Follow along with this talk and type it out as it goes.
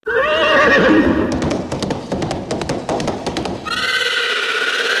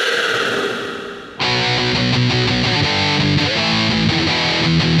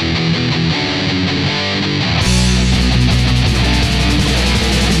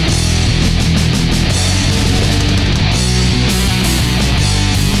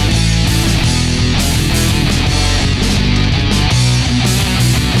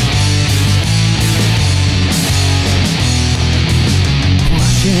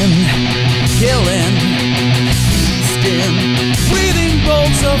Killing, feasting, breathing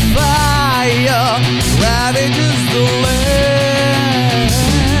bolts of fire, ravages the land.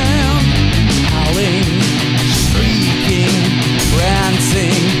 Howling, shrieking,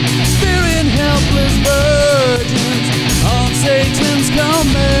 prancing, spearing helpless virgins on Satan's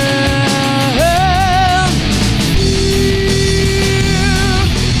command.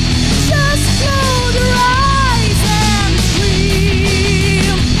 Just close your eyes and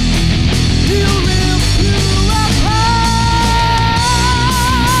scream. He'll rip you apart.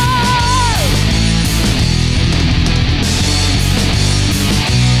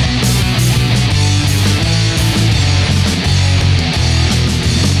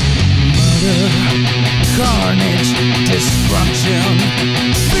 Murder, carnage, destruction,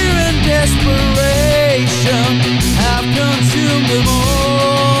 fear and desperation have consumed them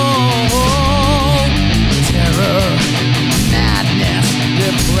all. Terror, madness,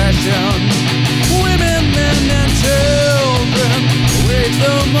 depression, women, men, and children wage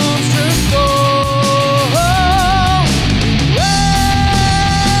the monster's fall.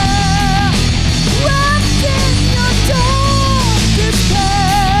 Wrapped in your dark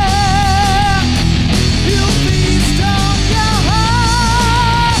despair, he'll feast on your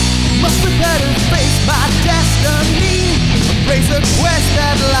heart. Must prepare to face my destiny, embrace the quest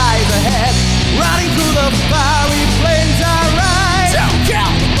that lies ahead. Riding through the fiery flames I ride. Don't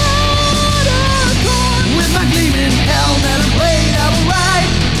kill the Murdercom. With my gleaming helmet and blade I will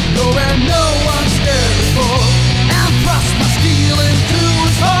ride, go where no one's dared before, and thrust my steel into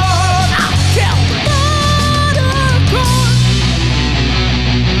his heart. I'll kill the Murdercom.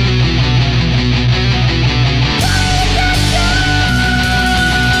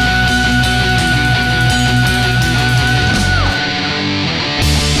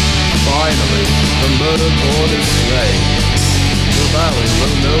 Finally, the Murdercom is slain. The valley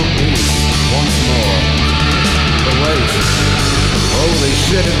will know peace once more. The waste. Holy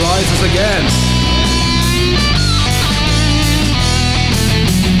shit, it rises again!